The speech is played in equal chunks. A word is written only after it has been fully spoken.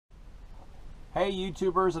Hey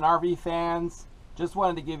YouTubers and RV fans, just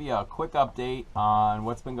wanted to give you a quick update on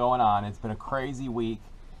what's been going on. It's been a crazy week.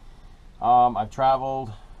 I've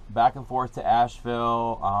traveled back and forth to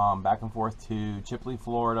Asheville, back and forth to Chipley,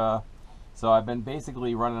 Florida. So I've been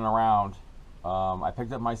basically running around. I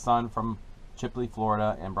picked up my son from Chipley,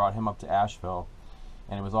 Florida and brought him up to Asheville.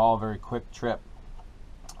 And it was all a very quick trip.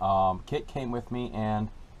 Kit came with me and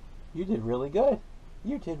you did really good.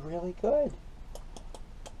 You did really good.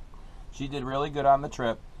 She did really good on the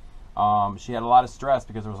trip. She had a lot of stress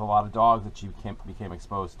because there was a lot of dogs that she became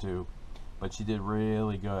exposed to, but she did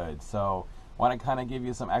really good. So I want to kind of give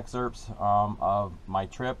you some excerpts of my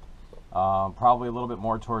trip, probably a little bit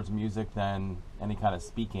more towards music than any kind of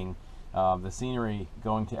speaking. The scenery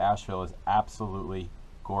going to Asheville is absolutely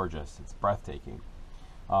gorgeous. It's breathtaking.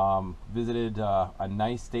 Visited a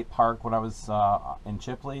nice state park when I was in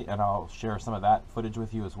Chipley, and I'll share some of that footage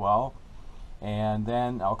with you as well. And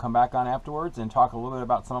then I'll come back on afterwards and talk a little bit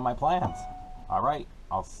about some of my plans. All right,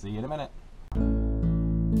 I'll see you in a minute.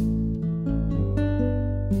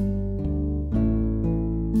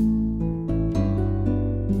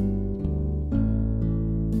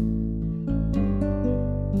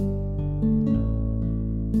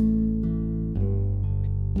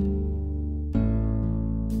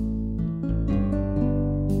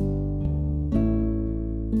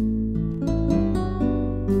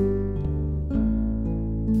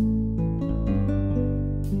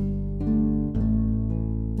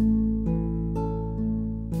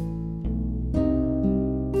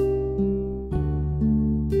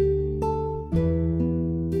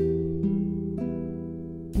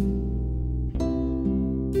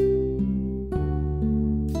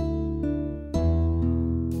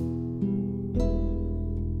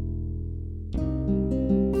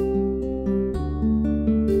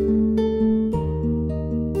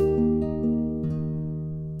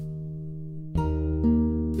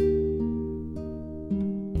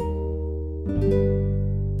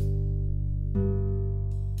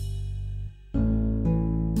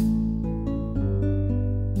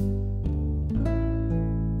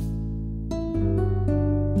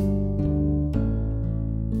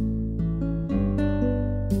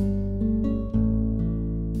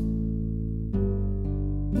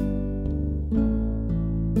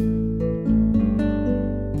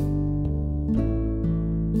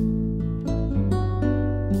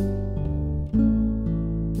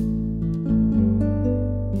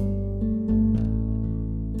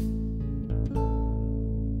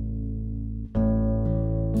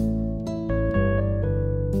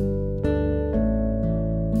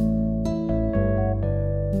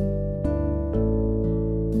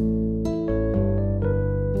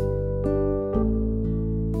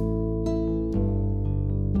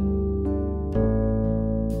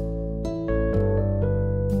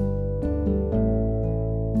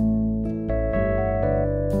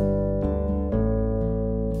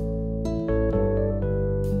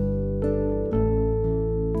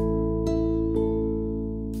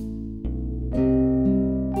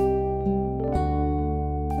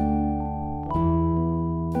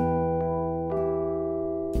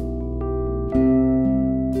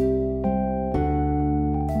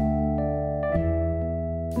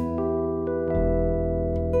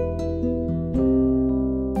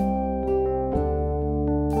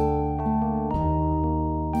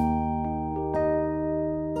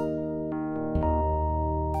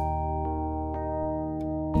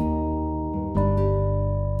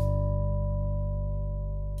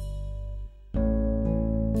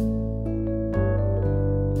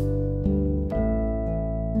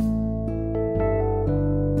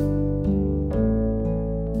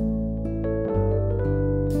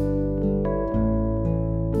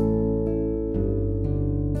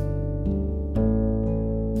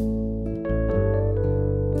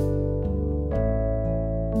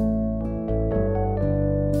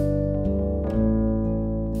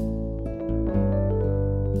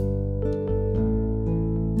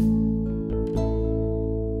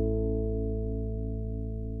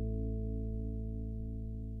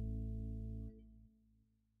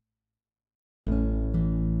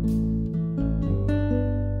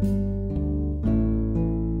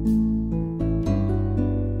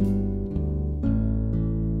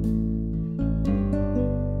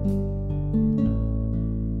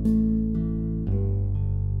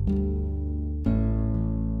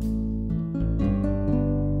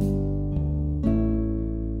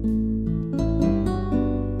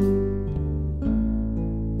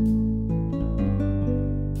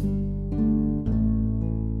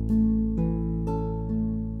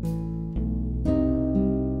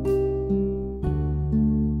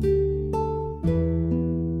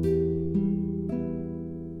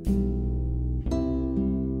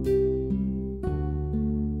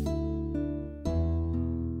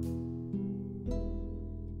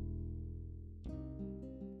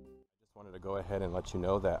 let you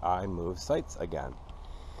know that I moved sites again.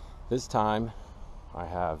 This time I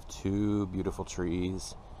have 2 beautiful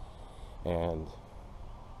trees, and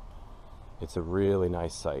it's a really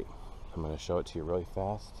nice site. I'm going to show it to you really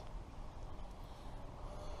fast.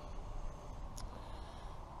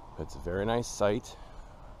 It's a very nice site.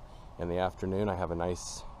 In the afternoon I have a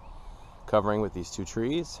nice covering with these 2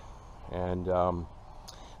 trees, and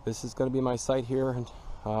this is going to be my site here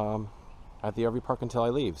at the RV park until I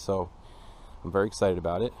leave, so I'm very excited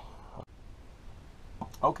about it.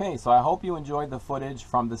 Okay, so I hope you enjoyed the footage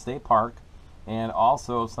from the state park and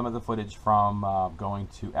also some of the footage from going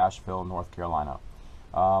to Asheville, North Carolina.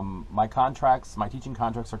 My teaching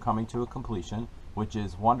contracts are coming to a completion, which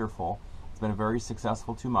is wonderful. It's been a very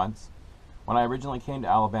successful 2 months. When I originally came to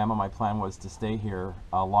Alabama, my plan was to stay here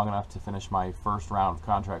long enough to finish my first round of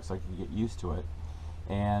contracts so I could get used to it.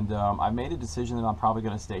 And I made a decision that I'm probably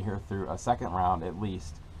going to stay here through a second round at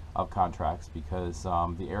least of contracts, because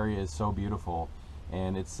the area is so beautiful,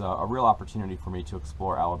 and it's a real opportunity for me to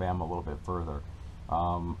explore Alabama a little bit further.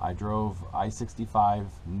 I drove I-65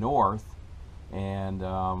 north and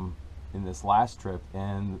in this last trip,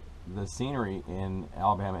 and the scenery in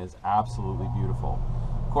Alabama is absolutely beautiful.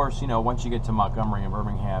 Of course, you know, once you get to Montgomery and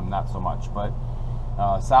Birmingham, not so much, but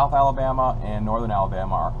South Alabama and Northern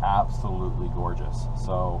Alabama are absolutely gorgeous.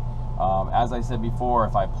 So as I said before,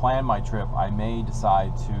 if I plan my trip, I may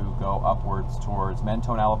decide to go upwards towards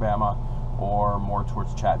Mentone, Alabama, or more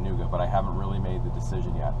towards Chattanooga, but I haven't really made the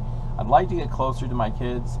decision yet. I'd like to get closer to my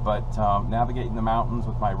kids, but navigating the mountains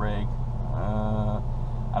with my rig,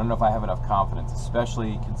 I don't know if I have enough confidence,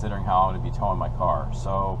 especially considering how I'm going to be towing my car.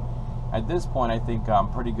 So at this point, I think I'm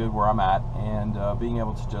pretty good where I'm at, and being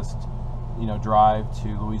able to just, you know, drive to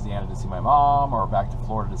Louisiana to see my mom, or back to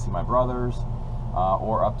Florida to see my brothers,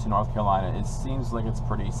 or up to North Carolina, it seems like it's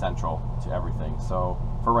pretty central to everything. So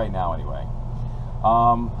for right now anyway.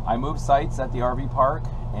 I moved sites at the RV park,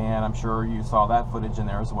 and I'm sure you saw that footage in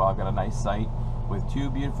there as well. I've got a nice site with 2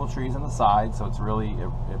 beautiful trees on the side, so it's really,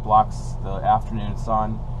 it blocks the afternoon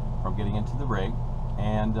sun from getting into the rig,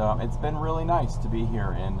 and it's been really nice to be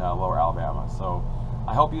here in Lower Alabama. So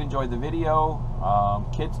I hope you enjoyed the video.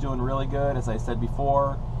 Kit's doing really good, as I said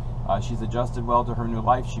before. She's adjusted well to her new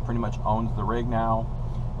life. She pretty much owns the rig now,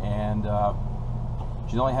 and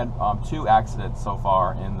she's only had 2 accidents so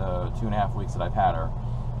far in the 2.5 weeks that I've had her,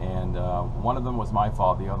 and one of them was my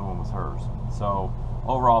fault, the other one was hers. So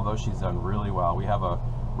overall, though, she's done really well. We have a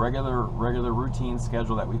regular routine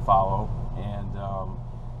schedule that we follow, and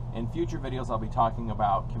in future videos I'll be talking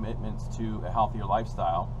about commitments to a healthier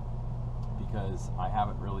lifestyle, because I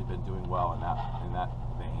haven't really been doing well in that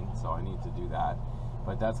vein, so I need to do that.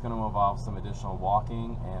 But that's going to involve some additional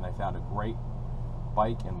walking, and I found a great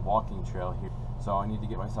bike and walking trail here, so I need to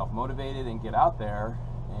get myself motivated and get out there,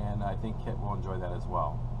 and I think Kit will enjoy that as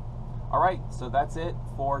well. Alright, so that's it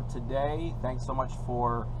for today. Thanks so much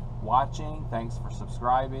for watching. Thanks for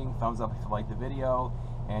subscribing. Thumbs up if you like the video.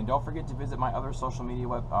 And don't forget to visit my other social media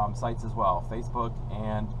sites as well, Facebook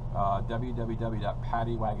and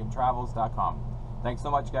www.paddywagontravels.com. Thanks so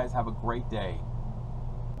much, guys. Have a great day.